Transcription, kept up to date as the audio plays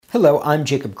Hello, I'm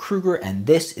Jacob Krueger, and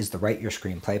this is the Write Your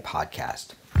Screenplay podcast.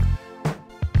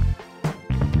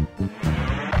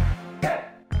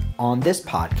 On this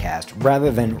podcast,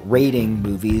 rather than rating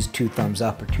movies 2 thumbs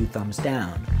up or 2 thumbs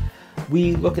down,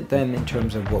 we look at them in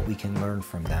terms of what we can learn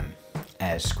from them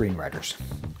as screenwriters.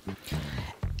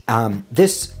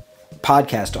 This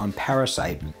podcast on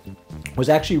Parasite was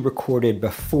actually recorded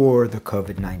before the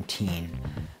COVID-19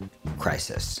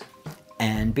 crisis.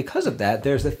 And because of that,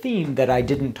 there's a theme that I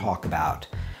didn't talk about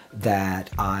that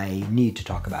I need to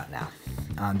talk about now.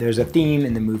 There's a theme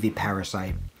in the movie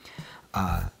Parasite,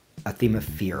 a theme of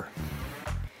fear,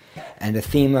 and a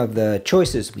theme of the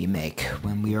choices we make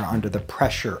when we are under the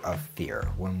pressure of fear,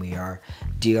 when we are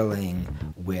dealing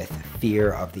with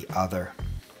fear of the other,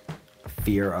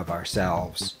 fear of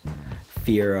ourselves,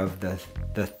 fear of the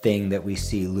thing that we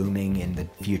see looming in the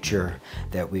future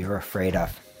that we are afraid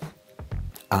of.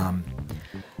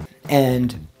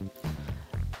 And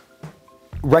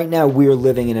right now we're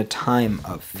living in a time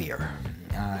of fear.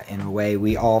 In a way,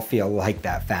 we all feel like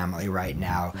that family right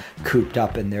now, cooped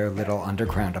up in their little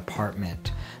underground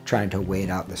apartment, trying to wait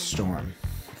out the storm.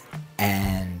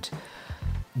 And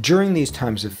during these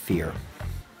times of fear,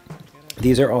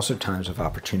 these are also times of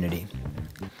opportunity.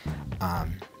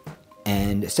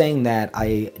 And saying that,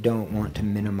 I don't want to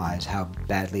minimize how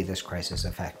badly this crisis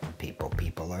affected people.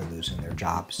 People are losing their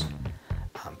jobs.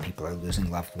 People are losing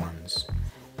loved ones.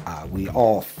 We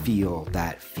all feel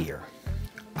that fear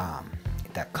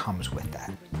that comes with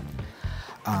that.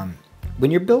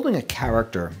 When you're building a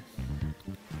character,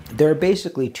 there are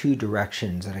basically 2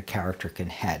 directions that a character can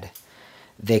head.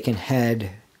 They can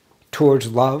head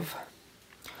towards love,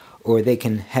 or they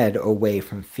can head away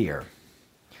from fear.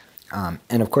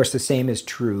 And of course, the same is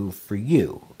true for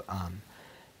you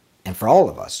and for all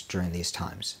of us during these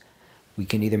times. We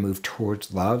can either move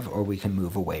towards love or we can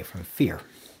move away from fear.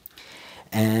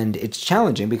 And it's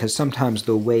challenging because sometimes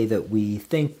the way that we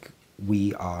think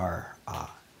we are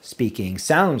speaking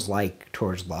sounds like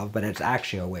towards love, but it's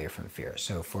actually away from fear.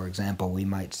 So, for example, we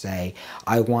might say,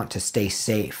 I want to stay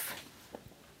safe.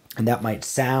 And that might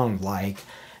sound like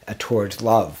a towards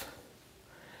love.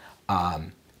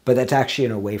 But that's actually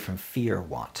an away from fear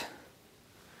want.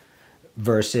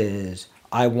 Versus,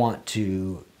 I want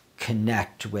to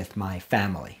connect with my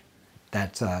family.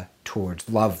 That's a towards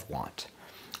love want.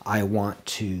 I want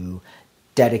to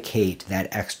dedicate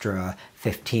that extra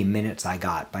 15 minutes I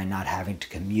got by not having to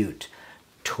commute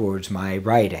towards my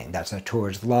writing. That's a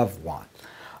towards love want.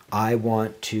 I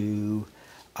want to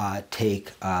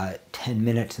take 10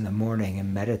 minutes in the morning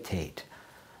and meditate.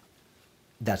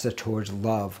 That's a towards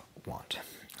love want.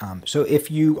 So if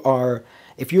you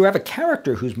have a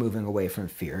character who's moving away from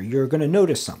fear, you're going to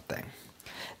notice something,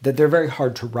 that they're very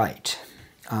hard to write.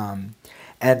 And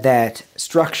that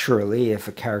structurally, if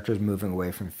a character is moving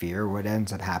away from fear, what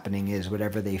ends up happening is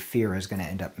whatever they fear is going to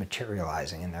end up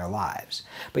materializing in their lives.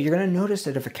 But you're going to notice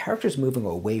that if a character is moving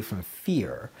away from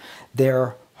fear,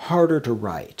 they're harder to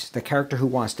write. The character who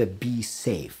wants to be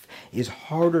safe is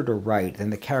harder to write than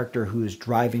the character who is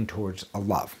driving towards a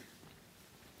love.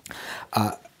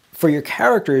 For your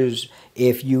characters,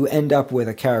 if you end up with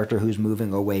a character who's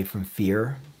moving away from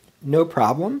fear, no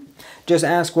problem. Just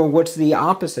ask, well, what's the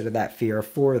opposite of that fear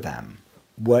for them?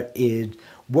 What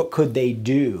could they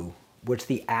do? What's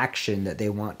the action that they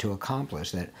want to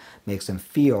accomplish that makes them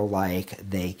feel like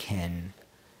they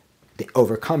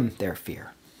overcome their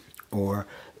fear? Or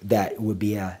that would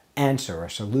be an answer, a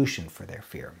solution for their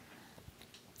fear.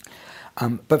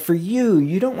 But for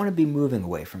you don't want to be moving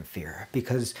away from fear,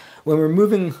 because when we're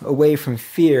moving away from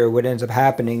fear, what ends up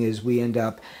happening is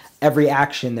every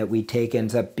action that we take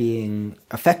ends up being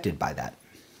affected by that.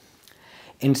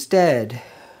 Instead,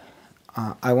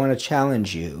 I want to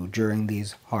challenge you during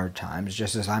these hard times,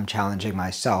 just as I'm challenging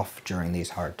myself during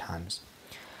these hard times.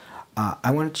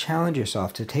 I want to challenge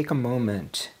yourself to take a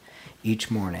moment each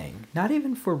morning, not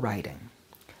even for writing,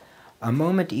 a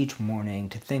moment each morning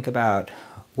to think about,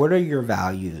 what are your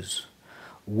values?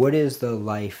 What is the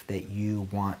life that you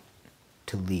want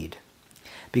to lead?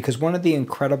 Because one of the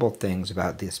incredible things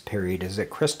about this period is it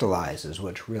crystallizes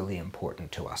what's really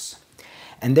important to us.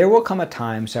 And there will come a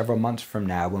time several months from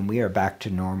now when we are back to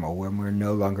normal, when we're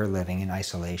no longer living in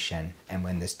isolation and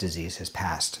when this disease has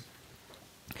passed.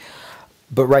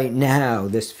 But right now,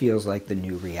 this feels like the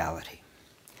new reality.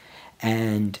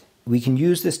 And we can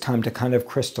use this time to kind of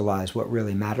crystallize what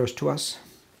really matters to us.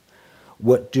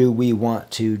 What do we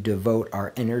want to devote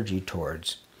our energy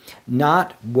towards?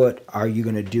 Not what are you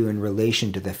going to do in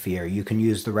relation to the fear. You can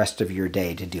use the rest of your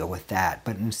day to deal with that.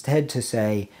 But instead to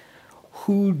say,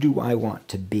 who do I want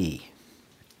to be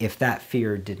if that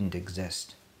fear didn't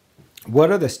exist?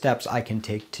 what are the steps I can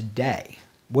take today?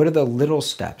 What are the little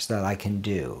steps that I can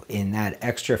do in that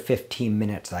extra 15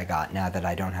 minutes I got now that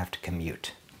I don't have to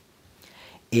commute?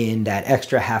 In that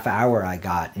extra half hour I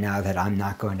got now that I'm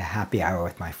not going to happy hour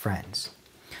with my friends?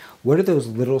 What are those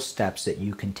little steps that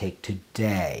you can take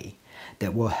today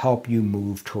that will help you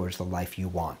move towards the life you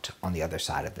want on the other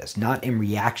side of this? Not in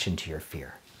reaction to your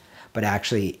fear, but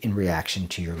actually in reaction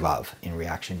to your love, in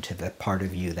reaction to the part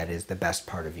of you that is the best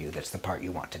part of you, that's the part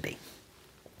you want to be.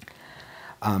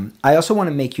 I also want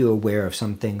to make you aware of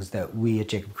some things that we at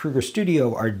Jacob Krueger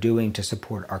Studio are doing to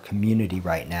support our community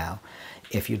right now,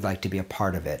 if you'd like to be a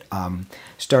part of it.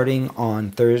 Starting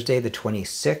on Thursday the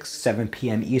 26th, 7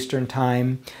 p.m. Eastern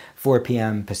Time, 4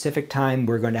 p.m. Pacific Time,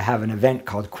 we're going to have an event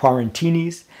called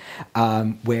Quarantinis,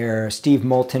 where Steve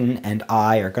Moulton and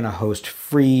I are going to host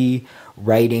free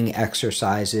writing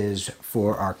exercises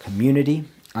for our community.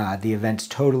 The event's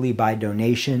totally by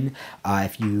donation.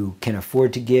 If you can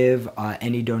afford to give,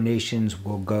 any donations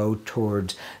will go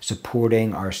towards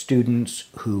supporting our students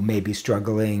who may be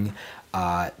struggling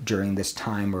during this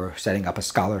time, or setting up a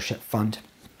scholarship fund.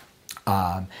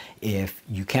 If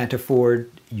you can't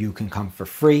afford, you can come for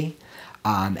free.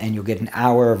 And you'll get an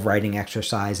hour of writing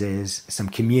exercises, some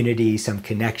community, some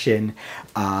connection.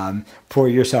 Pour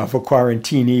yourself a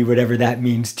quarantini, whatever that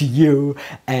means to you,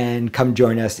 and come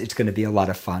join us. It's going to be a lot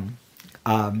of fun.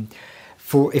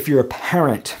 If you're a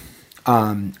parent,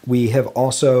 we have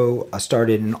also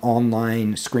started an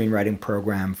online screenwriting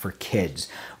program for kids.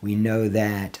 We know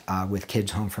that with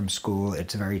kids home from school,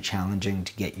 it's very challenging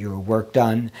to get your work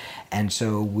done. And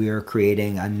so we're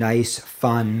creating a nice,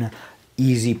 fun,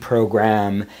 easy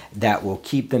program that will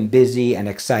keep them busy and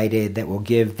excited, that will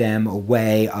give them a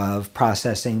way of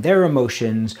processing their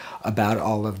emotions about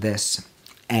all of this,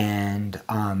 and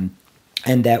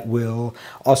that will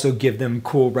also give them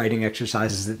cool writing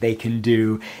exercises that they can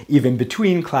do even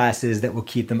between classes that will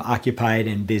keep them occupied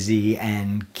and busy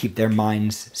and keep their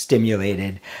minds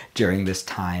stimulated during this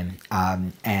time.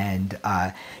 And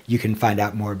you can find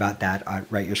out more about that at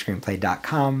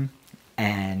writeyourscreenplay.com.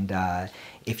 And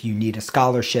if you need a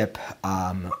scholarship,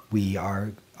 we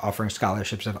are offering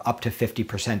scholarships of up to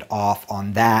 50% off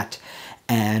on that,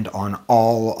 and on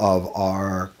all of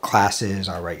our classes,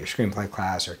 our Write Your Screenplay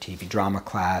class, our TV drama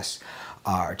class,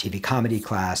 our TV comedy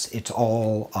class. It's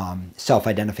all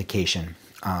self-identification.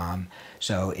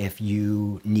 So if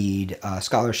you need a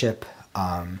scholarship,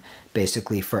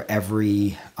 basically for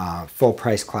every full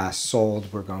price class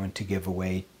sold, we're going to give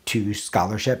away 2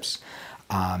 scholarships.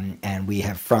 And we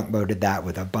have front-loaded that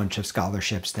with a bunch of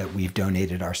scholarships that we've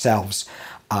donated ourselves,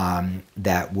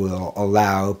 that will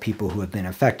allow people who have been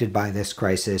affected by this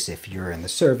crisis, if you're in the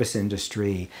service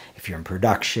industry, if you're in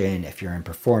production, if you're in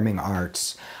performing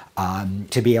arts,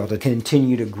 to be able to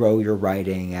continue to grow your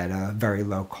writing at a very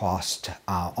low cost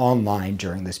online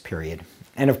during this period.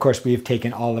 And of course, we've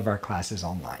taken all of our classes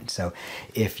online. So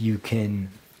if you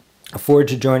can afford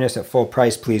to join us at full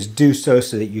price, please do so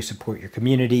that you support your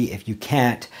community. If you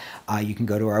can't, you can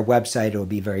go to our website. It will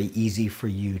be very easy for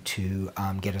you to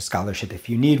get a scholarship if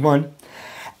you need one.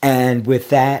 And with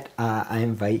that, I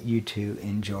invite you to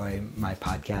enjoy my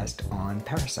podcast on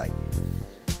Parasite.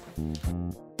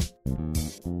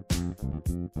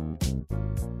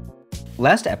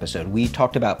 Last episode, we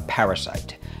talked about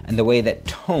Parasite and the way that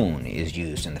tone is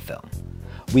used in the film.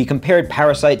 We compared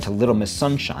Parasite to Little Miss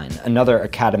Sunshine, another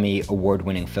Academy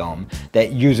Award-winning film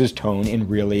that uses tone in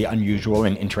really unusual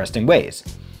and interesting ways.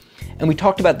 And we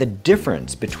talked about the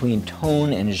difference between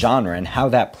tone and genre and how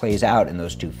that plays out in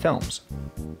those 2 films.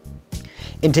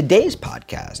 In today's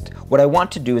podcast, what I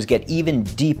want to do is get even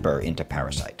deeper into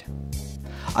Parasite.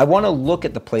 I want to look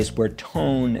at the place where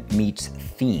tone meets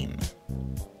theme.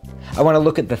 I want to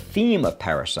look at the theme of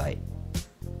Parasite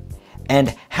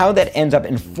and how that ends up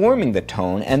informing the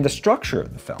tone and the structure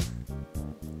of the film.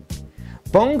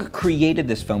 Bong created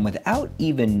this film without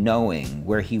even knowing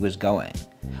where he was going,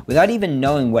 without even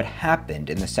knowing what happened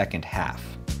in the second half.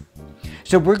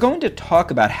 So we're going to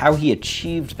talk about how he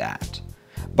achieved that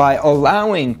by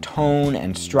allowing tone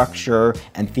and structure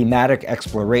and thematic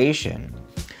exploration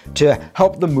to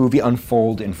help the movie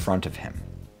unfold in front of him.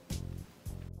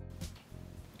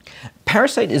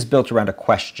 Parasite is built around a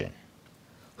question.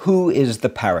 Who is the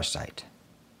parasite?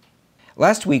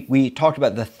 Last week, we talked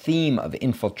about the theme of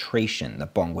infiltration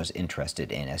that Bong was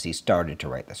interested in as he started to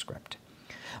write the script.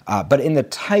 But in the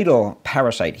title,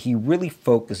 Parasite, he really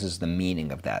focuses the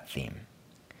meaning of that theme.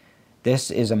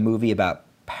 This is a movie about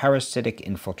parasitic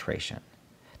infiltration.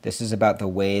 This is about the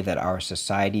way that our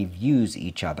society views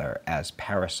each other as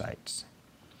parasites.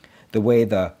 the way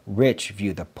the rich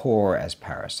view the poor as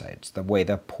parasites, the way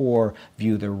the poor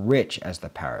view the rich as the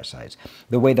parasites,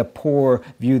 the way the poor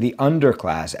view the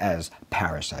underclass as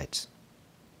parasites.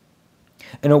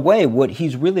 In a way, what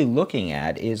he's really looking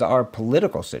at is our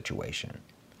political situation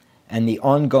and the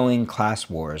ongoing class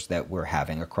wars that we're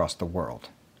having across the world.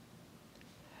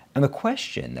 And the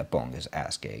question that Bong is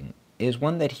asking is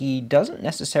one that he doesn't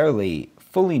necessarily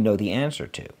fully know the answer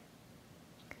to.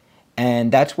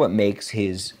 And that's what makes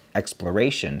his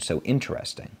exploration so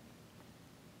interesting,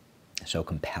 so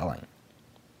compelling.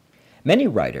 Many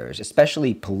writers,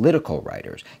 especially political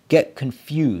writers, get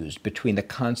confused between the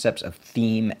concepts of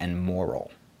theme and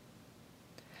moral.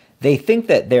 They think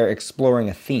that they're exploring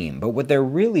a theme, but what they're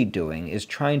really doing is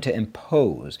trying to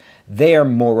impose their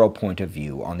moral point of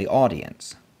view on the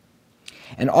audience.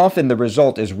 And often the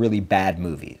result is really bad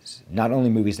movies, not only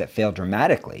movies that fail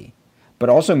dramatically, but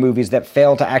also movies that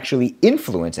fail to actually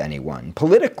influence anyone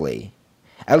politically,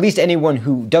 at least anyone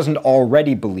who doesn't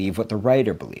already believe what the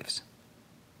writer believes.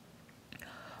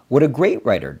 What a great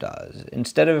writer does,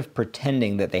 instead of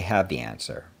pretending that they have the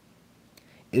answer,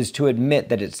 is to admit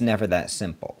that it's never that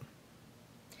simple.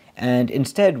 And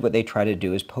instead, what they try to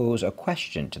do is pose a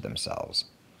question to themselves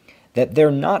that they're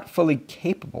not fully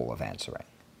capable of answering,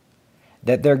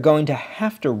 that they're going to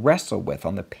have to wrestle with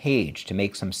on the page to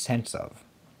make some sense of.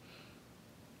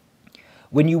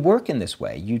 When you work in this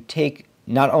way, you take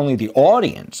not only the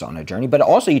audience on a journey, but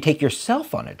also you take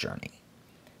yourself on a journey.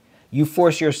 You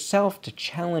force yourself to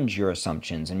challenge your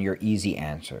assumptions and your easy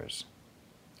answers,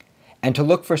 and to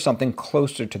look for something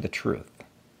closer to the truth.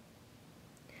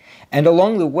 And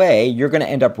along the way, you're going to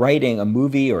end up writing a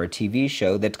movie or a TV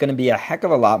show that's going to be a heck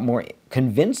of a lot more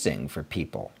convincing for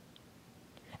people,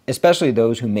 especially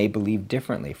those who may believe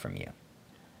differently from you.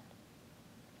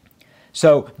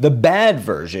 So the bad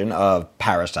version of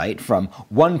Parasite, from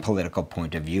one political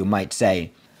point of view, might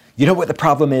say, you know what the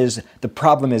problem is? The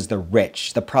problem is the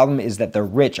rich. The problem is that the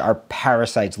rich are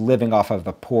parasites living off of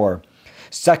the poor,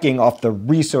 sucking off the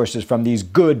resources from these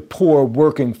good, poor,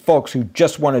 working folks who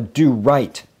just want to do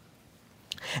right.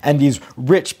 And these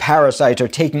rich parasites are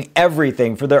taking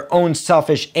everything for their own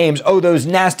selfish aims. Oh, those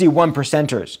nasty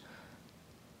 1%ers.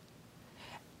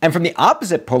 And from the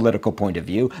opposite political point of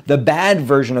view, the bad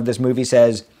version of this movie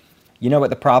says, you know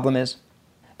what the problem is?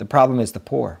 The problem is the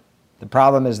poor. The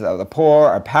problem is that the poor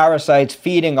are parasites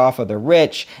feeding off of the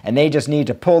rich, and they just need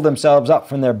to pull themselves up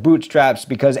from their bootstraps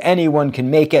because anyone can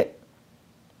make it.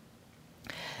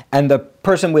 And the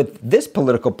person with this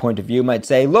political point of view might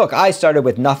say, look, I started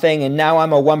with nothing and now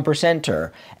I'm a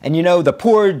 1%er. And you know, the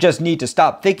poor just need to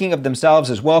stop thinking of themselves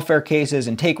as welfare cases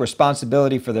and take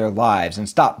responsibility for their lives and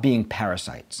stop being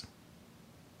parasites.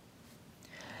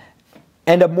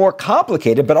 And a more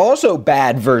complicated but also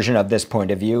bad version of this point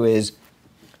of view is,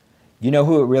 you know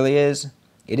who it really is?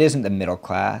 It isn't the middle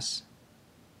class.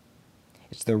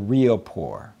 It's the real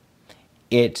poor.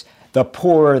 It's the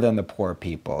poorer than the poor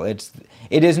people. It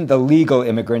isn't the legal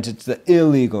immigrants, it's the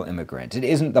illegal immigrants. It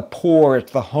isn't the poor,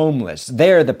 it's the homeless.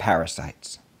 They're the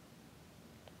parasites.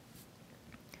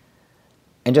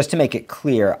 And just to make it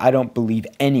clear, I don't believe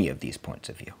any of these points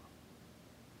of view.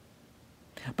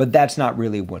 But that's not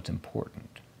really what's important.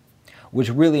 What's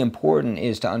really important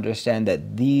is to understand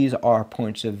that these are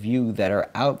points of view that are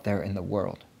out there in the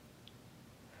world,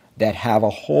 that have a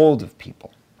hold of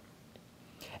people,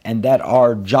 and that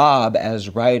our job as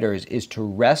writers is to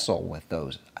wrestle with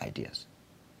those ideas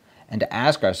and to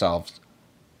ask ourselves,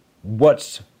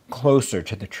 what's closer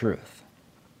to the truth?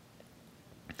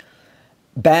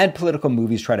 Bad political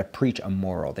movies try to preach a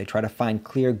moral. They try to find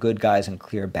clear good guys and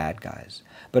clear bad guys.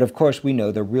 But of course, we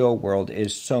know the real world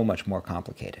is so much more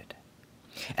complicated.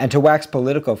 And to wax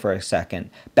political for a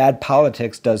second, bad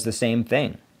politics does the same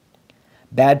thing.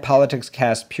 Bad politics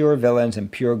casts pure villains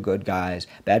and pure good guys.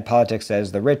 Bad politics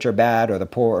says the rich are bad or the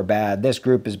poor are bad. This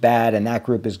group is bad and that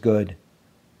group is good.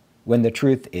 When the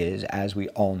truth is, as we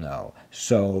all know,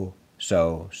 so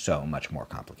much more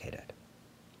complicated.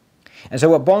 And so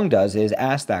what Bong does is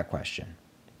ask that question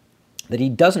that he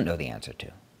doesn't know the answer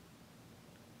to.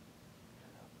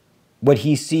 What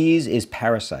he sees is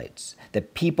parasites,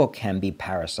 that people can be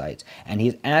parasites. And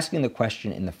he's asking the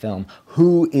question in the film,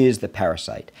 who is the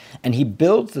parasite? And he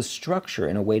builds the structure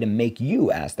in a way to make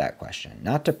you ask that question,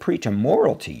 not to preach a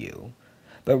moral to you,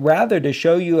 but rather to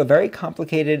show you a very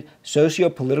complicated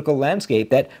socio-political landscape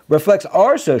that reflects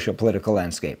our socio-political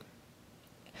landscape.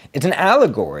 It's an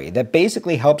allegory that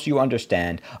basically helps you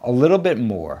understand a little bit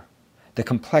more the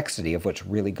complexity of what's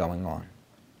really going on.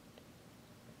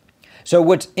 So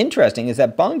what's interesting is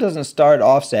that Bong doesn't start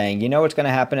off saying, you know what's going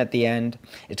to happen at the end?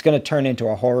 It's going to turn into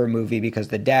a horror movie because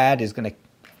the dad is going to,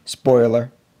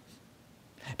 spoiler,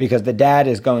 because the dad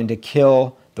is going to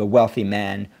kill the wealthy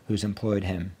man who's employed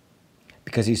him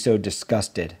because he's so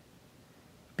disgusted,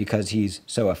 because he's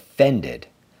so offended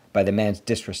by the man's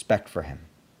disrespect for him,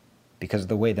 because of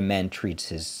the way the man treats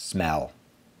his smell.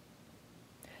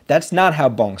 That's not how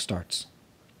Bong starts.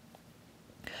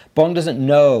 Bong doesn't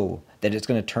know that it's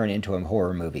going to turn into a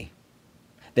horror movie,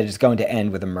 that it's going to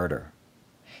end with a murder.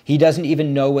 He doesn't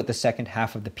even know what the second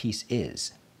half of the piece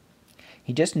is.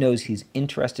 He just knows he's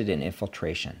interested in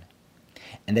infiltration,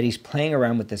 and that he's playing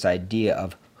around with this idea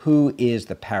of who is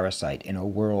the parasite in a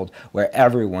world where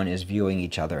everyone is viewing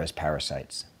each other as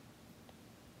parasites.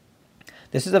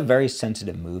 This is a very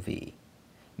sensitive movie,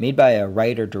 made by a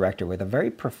writer-director with a very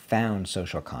profound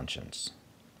social conscience.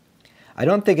 I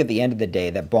don't think at the end of the day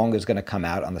that Bong is going to come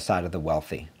out on the side of the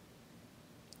wealthy,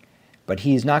 but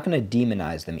he's not going to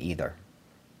demonize them either.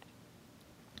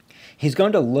 He's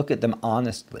going to look at them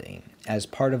honestly as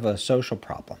part of a social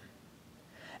problem,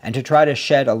 and to try to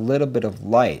shed a little bit of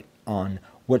light on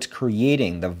what's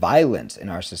creating the violence in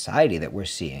our society that we're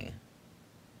seeing.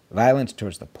 Violence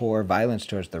towards the poor, violence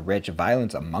towards the rich,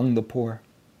 violence among the poor.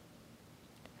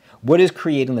 What is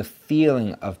creating the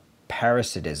feeling of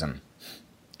parasitism?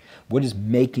 What is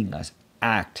making us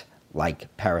act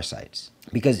like parasites?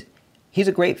 Because he's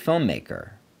a great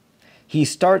filmmaker. He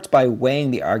starts by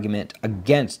weighing the argument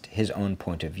against his own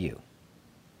point of view.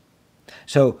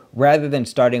 So rather than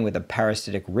starting with a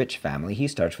parasitic rich family, he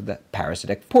starts with a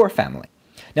parasitic poor family.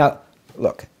 Now,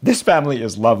 look, this family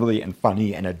is lovely and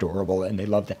funny and adorable, and they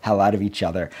love the hell out of each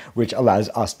other, which allows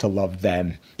us to love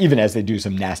them, even as they do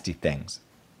some nasty things.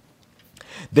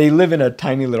 They live in a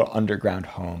tiny little underground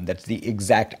home that's the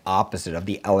exact opposite of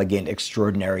the elegant,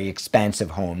 extraordinary,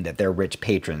 expansive home that their rich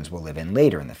patrons will live in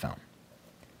later in the film.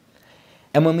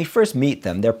 And when we first meet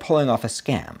them, they're pulling off a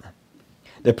scam.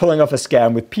 They're pulling off a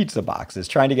scam with pizza boxes,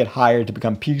 trying to get hired to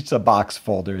become pizza box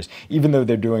folders, even though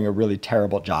they're doing a really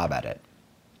terrible job at it.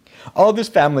 All this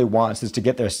family wants is to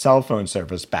get their cell phone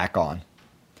service back on.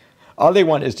 All they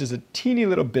want is just a teeny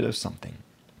little bit of something,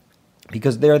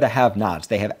 because they're the have-nots.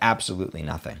 They have absolutely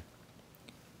nothing.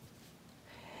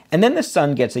 And then the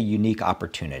son gets a unique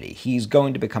opportunity. He's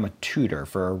going to become a tutor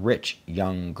for a rich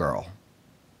young girl.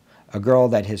 A girl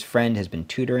that his friend has been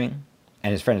tutoring,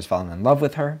 and his friend has fallen in love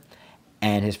with her,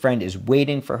 and his friend is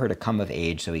waiting for her to come of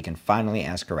age so he can finally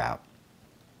ask her out.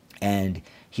 And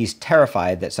he's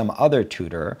terrified that some other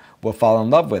tutor will fall in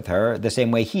love with her the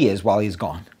same way he is while he's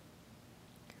gone.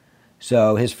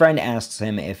 So his friend asks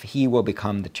him if he will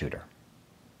become the tutor.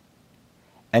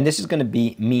 And this is going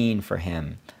to mean for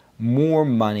him more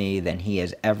money than he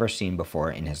has ever seen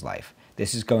before in his life.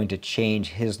 This is going to change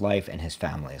his life and his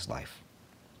family's life.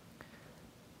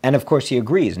 And of course he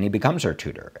agrees, and he becomes her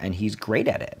tutor, and he's great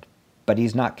at it, but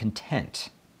he's not content.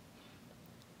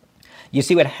 You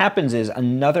see, what happens is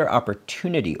another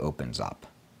opportunity opens up.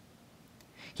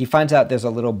 He finds out there's a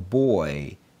little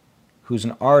boy who's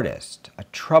an artist, a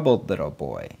troubled little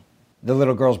boy, the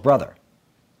little girl's brother.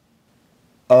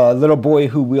 A little boy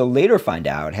who we'll later find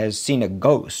out has seen a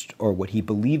ghost, or what he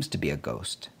believes to be a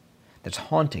ghost, that's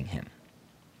haunting him.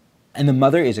 And the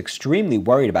mother is extremely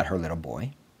worried about her little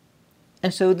boy.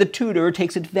 And so the tutor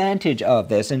takes advantage of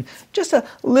this in just a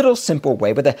little simple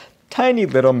way, with a tiny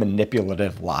little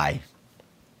manipulative lie.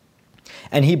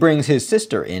 And he brings his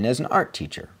sister in as an art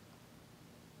teacher.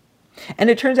 And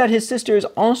it turns out his sister is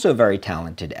also very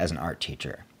talented as an art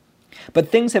teacher. But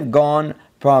things have gone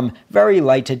from very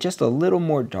light to just a little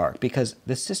more dark, because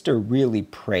the sister really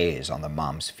preys on the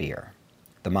mom's fear,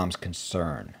 the mom's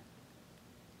concern.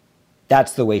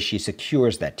 That's the way she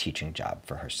secures that teaching job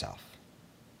for herself.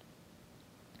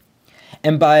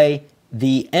 And by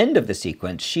the end of the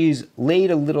sequence, she's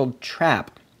laid a little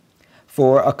trap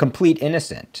for a complete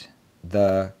innocent,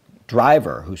 the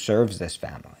driver who serves this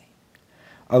family.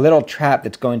 A little trap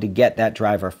that's going to get that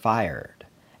driver fired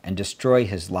and destroy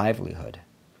his livelihood,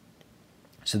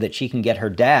 so that she can get her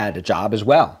dad a job as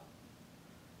well,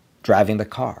 driving the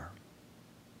car.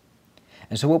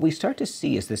 And so what we start to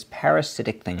see is this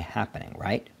parasitic thing happening,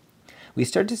 right? We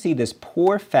start to see this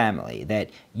poor family that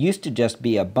used to just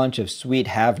be a bunch of sweet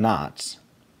have-nots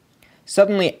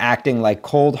suddenly acting like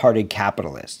cold-hearted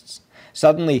capitalists,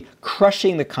 suddenly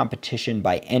crushing the competition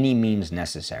by any means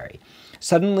necessary,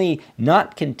 suddenly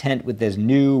not content with this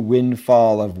new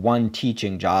windfall of one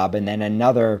teaching job and then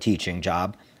another teaching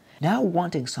job, now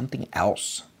wanting something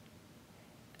else,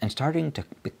 and starting to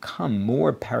become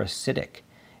more parasitic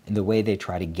in the way they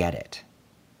try to get it.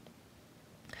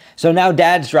 So now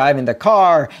dad's driving the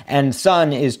car, and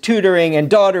son is tutoring, and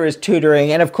daughter is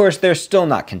tutoring, and of course they're still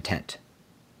not content,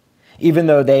 even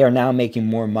though they are now making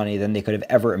more money than they could have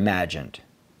ever imagined.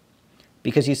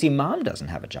 Because you see, mom doesn't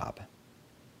have a job.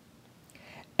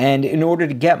 And in order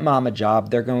to get mom a job,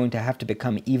 they're going to have to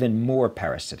become even more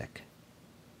parasitic.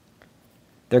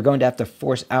 They're going to have to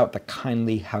force out the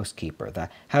kindly housekeeper, the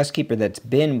housekeeper that's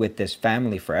been with this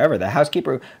family forever, the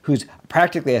housekeeper who's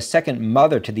practically a second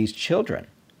mother to these children,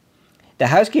 the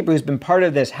housekeeper who's been part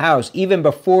of this house even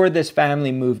before this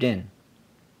family moved in.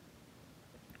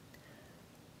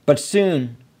 But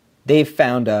soon, they've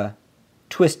found a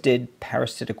twisted,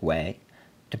 parasitic way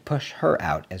to push her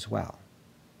out as well.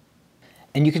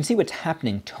 And you can see what's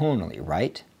happening tonally,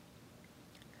 right?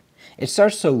 It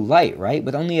starts so light, right?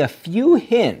 With only a few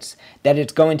hints that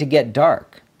it's going to get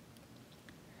dark.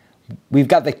 We've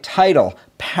got the title,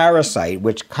 Parasite,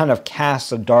 which kind of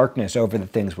casts a darkness over the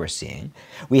things we're seeing.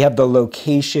 We have the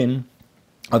location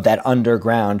of that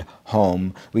underground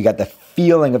home. We got the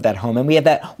feeling of that home. And we have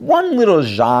that one little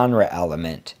genre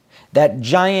element, that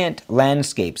giant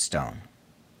landscape stone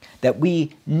that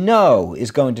we know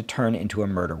is going to turn into a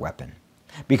murder weapon.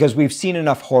 Because we've seen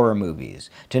enough horror movies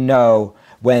to know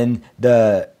when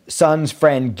the son's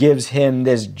friend gives him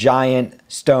this giant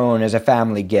stone as a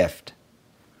family gift,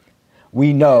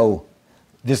 we know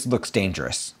this looks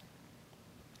dangerous.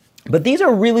 But these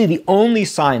are really the only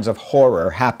signs of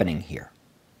horror happening here.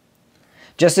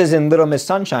 Just as in Little Miss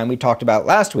Sunshine we talked about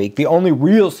last week, the only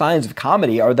real signs of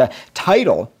comedy are the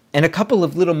title and a couple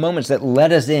of little moments that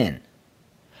let us in.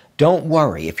 Don't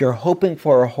worry, if you're hoping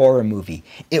for a horror movie,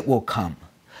 it will come.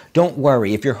 Don't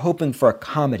worry, if you're hoping for a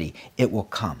comedy, it will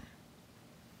come.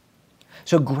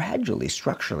 So gradually,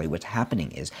 structurally, what's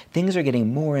happening is things are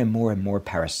getting more and more and more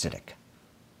parasitic.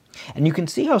 And you can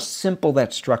see how simple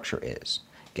that structure is.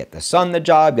 Get the son the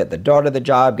job, get the daughter the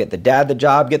job, get the dad the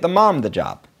job, get the mom the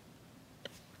job.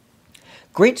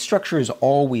 Great structure is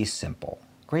always simple.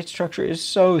 Great structure is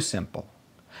so simple.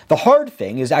 The hard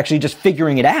thing is actually just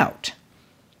figuring it out.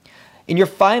 In your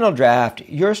final draft,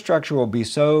 your structure will be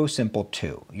so simple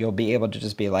too. You'll be able to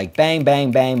just be like bang,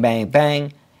 bang, bang, bang,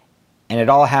 bang, and it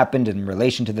all happened in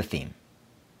relation to the theme.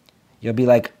 You'll be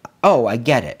like, oh, I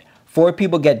get it. 4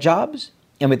 people get jobs,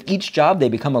 and with each job they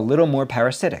become a little more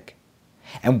parasitic.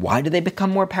 And why do they become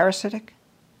more parasitic?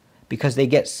 Because they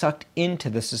get sucked into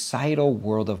the societal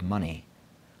world of money,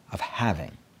 of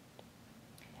having.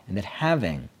 And that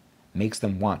having makes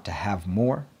them want to have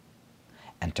more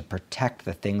and to protect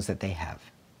the things that they have.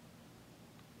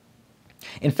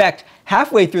 In fact,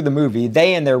 halfway through the movie,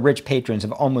 they and their rich patrons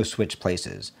have almost switched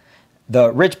places.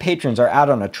 The rich patrons are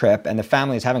out on a trip, and the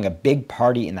family is having a big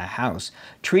party in the house,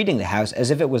 treating the house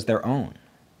as if it was their own.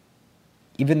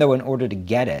 Even though in order to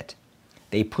get it,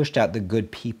 they pushed out the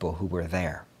good people who were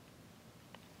there.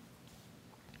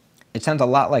 It sounds a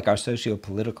lot like our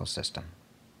socio-political system.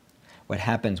 What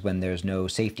happens when there's no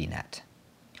safety net,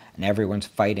 and everyone's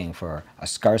fighting for a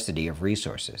scarcity of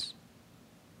resources.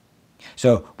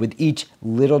 So with each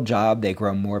little job, they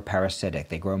grow more parasitic,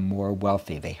 they grow more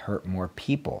wealthy, they hurt more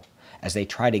people as they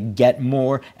try to get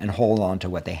more and hold on to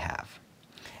what they have.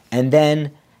 And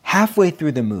then halfway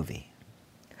through the movie,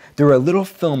 through a little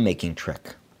filmmaking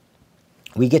trick,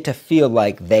 we get to feel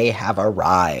like they have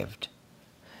arrived.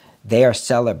 They are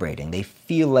celebrating. They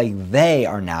feel like they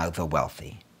are now the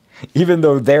wealthy, even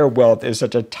though their wealth is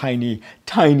such a tiny,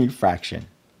 tiny fraction.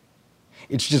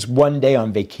 It's just one day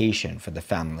on vacation for the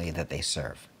family that they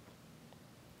serve.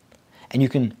 And you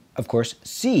can, of course,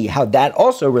 see how that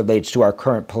also relates to our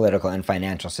current political and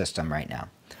financial system right now.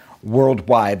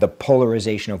 Worldwide, the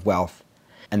polarization of wealth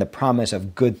and the promise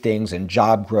of good things and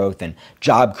job growth and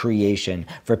job creation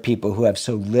for people who have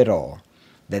so little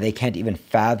that they can't even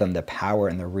fathom the power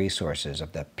and the resources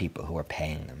of the people who are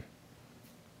paying them.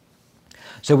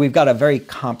 So we've got a very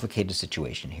complicated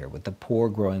situation here, with the poor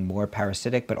growing more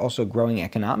parasitic, but also growing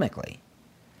economically,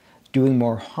 doing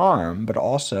more harm, but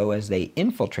also, as they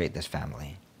infiltrate this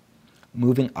family,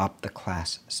 moving up the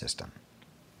class system.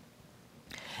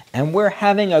 And we're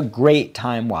having a great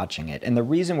time watching it. And the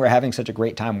reason we're having such a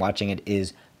great time watching it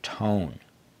is tone.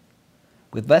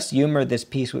 With less humor, this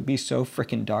piece would be so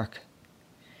frickin' dark.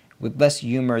 With less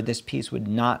humor, this piece would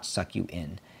not suck you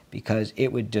in, because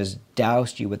it would just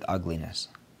douse you with ugliness.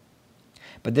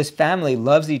 But this family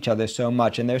loves each other so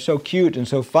much, and they're so cute and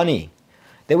so funny,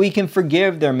 that we can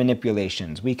forgive their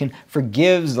manipulations. We can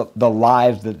forgive the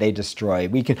lives that they destroy.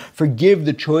 We can forgive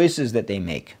the choices that they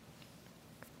make.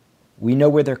 We know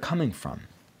where they're coming from.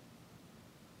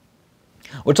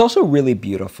 What's also really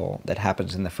beautiful that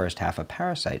happens in the first half of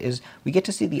Parasite is we get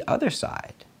to see the other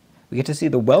side. We get to see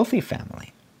the wealthy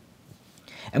family.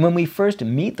 And when we first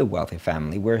meet the wealthy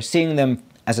family, we're seeing them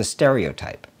as a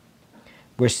stereotype.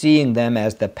 We're seeing them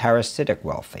as the parasitic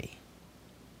wealthy.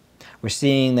 We're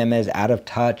seeing them as out of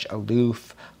touch,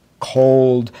 aloof,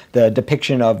 cold, the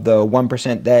depiction of the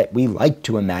 1% that we like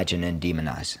to imagine and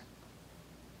demonize.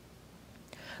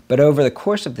 But over the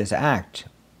course of this act,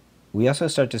 we also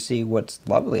start to see what's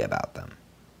lovely about them.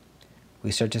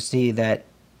 We start to see that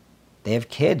they have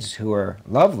kids who are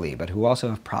lovely, but who also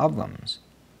have problems.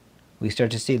 We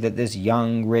start to see that this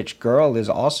young, rich girl is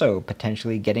also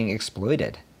potentially getting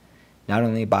exploited, not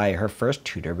only by her first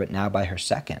tutor, but now by her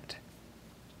second.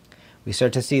 We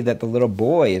start to see that the little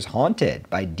boy is haunted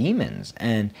by demons,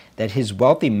 and that his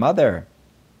wealthy mother,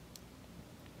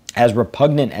 as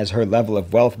repugnant as her level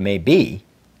of wealth may be,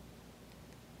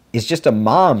 is just a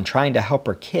mom trying to help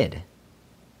her kid.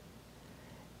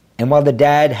 And while the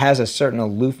dad has a certain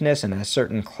aloofness and a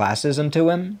certain classism to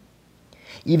him,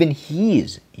 even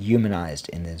he's humanized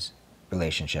in this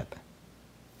relationship.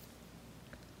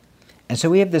 And so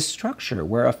we have this structure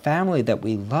where a family that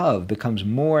we love becomes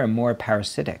more and more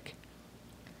parasitic.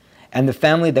 And the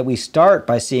family that we start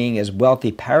by seeing as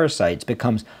wealthy parasites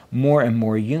becomes more and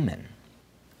more human.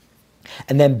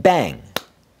 And then bang,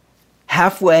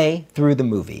 halfway through the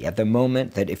movie, at the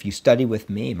moment that if you study with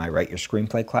me in my Write Your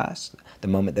Screenplay class, the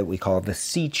moment that we call the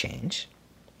sea change,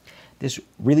 this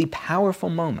really powerful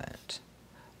moment,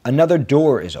 another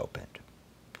door is opened,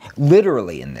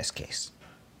 literally in this case.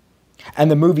 And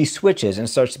the movie switches and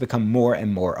starts to become more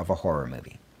and more of a horror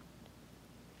movie.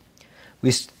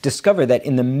 We discover that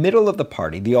in the middle of the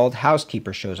party, the old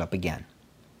housekeeper shows up again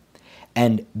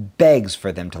and begs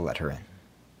for them to let her in.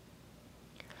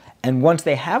 And once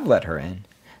they have let her in,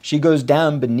 she goes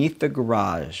down beneath the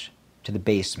garage to the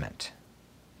basement,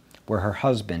 where her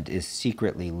husband is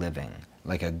secretly living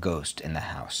like a ghost in the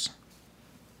house.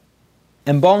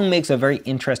 And Bong makes a very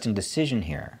interesting decision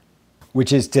here,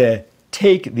 which is to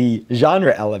take the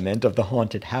genre element of the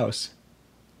haunted house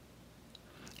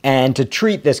and to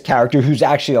treat this character who's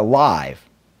actually alive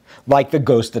like the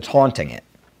ghost that's haunting it.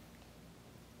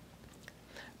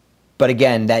 But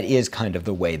again, that is kind of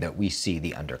the way that we see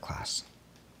the underclass.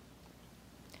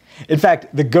 In fact,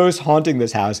 the ghost haunting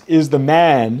this house is the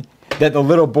man that the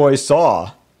little boy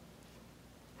saw.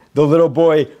 The little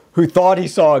boy who thought he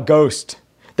saw a ghost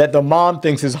that the mom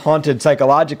thinks is haunted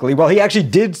psychologically. Well, he actually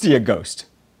did see a ghost.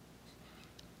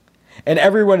 And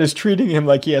everyone is treating him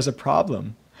like he has a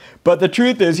problem. But the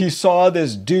truth is, he saw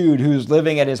this dude who's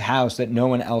living at his house that no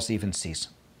one else even sees.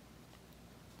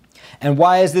 And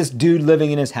why is this dude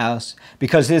living in his house?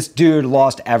 Because this dude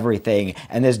lost everything,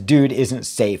 and this dude isn't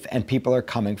safe, and people are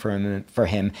coming for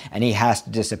him, and he has to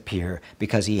disappear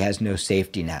because he has no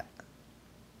safety net.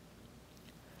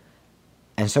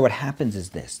 And so what happens is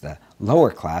this: the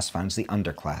lower class finds the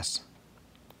underclass.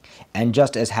 And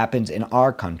just as happens in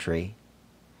our country,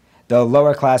 the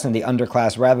lower class and the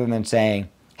underclass, rather than saying,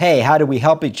 hey, how do we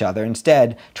help each other,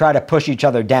 instead try to push each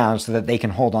other down so that they can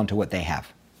hold on to what they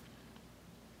have.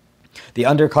 The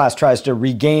underclass tries to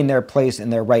regain their place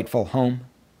in their rightful home,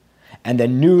 and the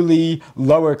newly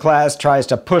lower class tries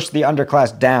to push the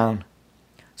underclass down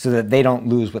so that they don't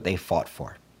lose what they fought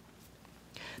for.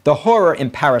 The horror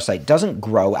in Parasite doesn't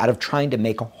grow out of trying to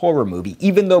make a horror movie,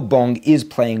 even though Bong is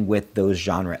playing with those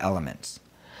genre elements.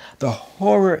 The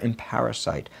horror in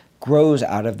Parasite grows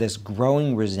out of this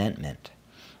growing resentment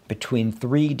between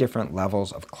three different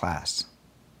levels of class.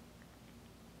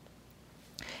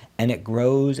 And it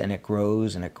grows and it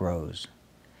grows and it grows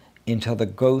until the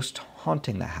ghost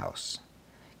haunting the house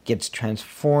gets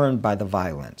transformed by the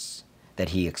violence that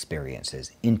he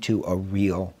experiences into a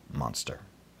real monster.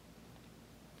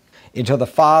 Until the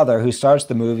father, who starts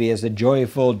the movie as a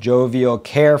joyful, jovial,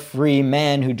 carefree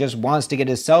man who just wants to get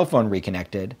his cell phone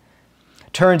reconnected,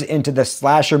 turns into the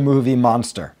slasher movie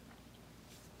monster.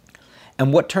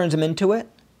 And what turns him into it?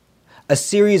 A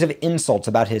series of insults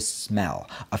about his smell,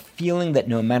 a feeling that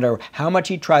no matter how much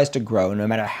he tries to grow, no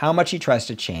matter how much he tries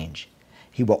to change,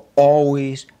 he will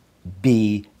always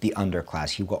be the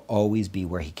underclass. He will always be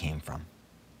where he came from.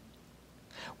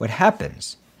 What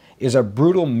happens is a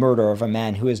brutal murder of a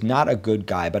man who is not a good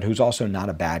guy, but who's also not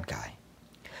a bad guy.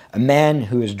 A man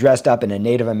who is dressed up in a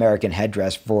Native American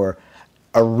headdress for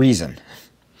a reason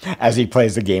as he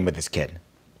plays the game with his kid.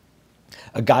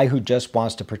 A guy who just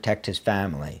wants to protect his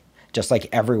family, just like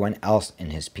everyone else in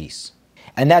his piece.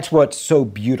 And that's what's so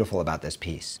beautiful about this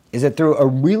piece, is that through a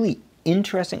really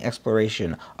interesting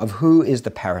exploration of who is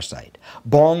the parasite,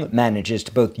 Bong manages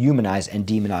to both humanize and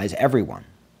demonize everyone.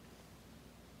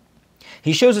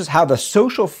 He shows us how the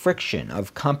social friction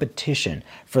of competition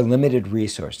for limited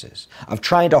resources, of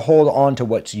trying to hold on to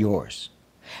what's yours,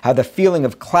 how the feeling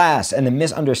of class and the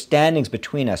misunderstandings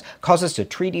between us cause us to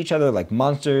treat each other like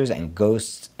monsters and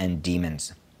ghosts and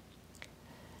demons.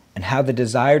 and how the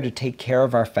desire to take care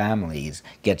of our families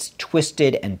gets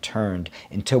twisted and turned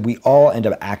until we all end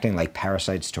up acting like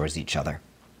parasites towards each other.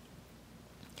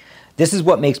 This is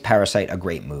what makes Parasite a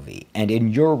great movie, and in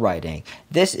your writing,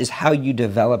 this is how you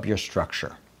develop your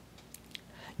structure.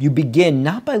 You begin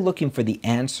not by looking for the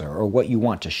answer or what you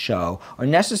want to show, or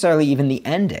necessarily even the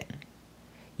ending.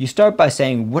 You start by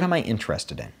saying, what am I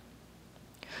interested in?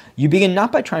 You begin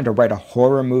not by trying to write a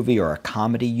horror movie or a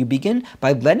comedy. You begin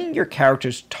by letting your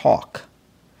characters talk,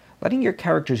 letting your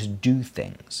characters do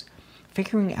things,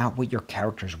 figuring out what your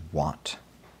characters want.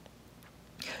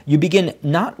 You begin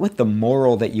not with the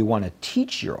moral that you want to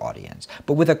teach your audience,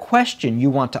 but with a question you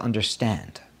want to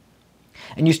understand.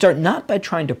 And you start not by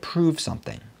trying to prove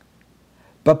something,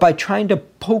 but by trying to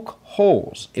poke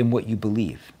holes in what you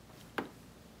believe.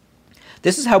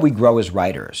 This is how we grow as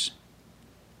writers.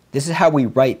 This is how we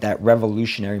write that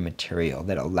revolutionary material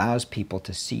that allows people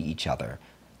to see each other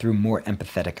through more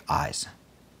empathetic eyes.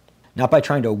 Not by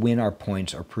trying to win our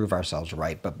points or prove ourselves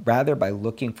right, but rather by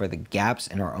looking for the gaps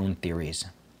in our own theories.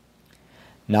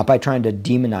 Not by trying to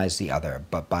demonize the other,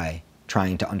 but by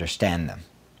trying to understand them.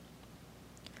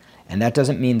 And that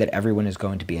doesn't mean that everyone is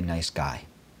going to be a nice guy.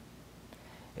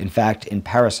 In fact, in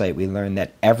Parasite, we learn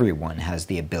that everyone has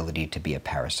the ability to be a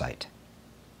parasite,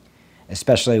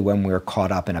 especially when we're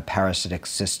caught up in a parasitic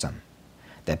system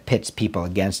that pits people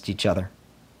against each other,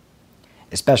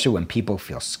 especially when people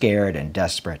feel scared and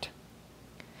desperate,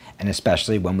 and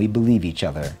especially when we believe each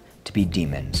other to be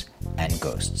demons and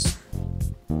ghosts.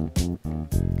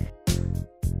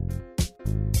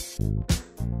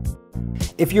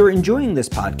 If you're enjoying this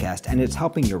podcast and it's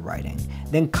helping your writing,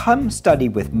 then come study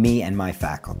with me and my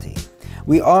faculty.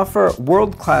 We offer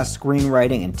world-class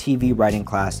screenwriting and TV writing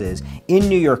classes in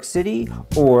New York City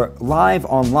or live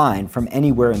online from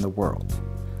anywhere in the world.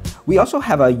 We also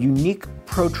have a unique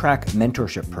ProTrack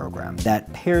mentorship program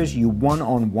that pairs you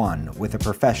one-on-one with a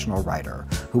professional writer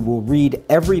who will read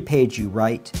every page you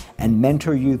write and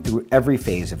mentor you through every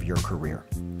phase of your career.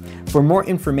 For more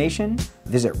information,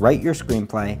 visit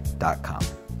writeyourscreenplay.com.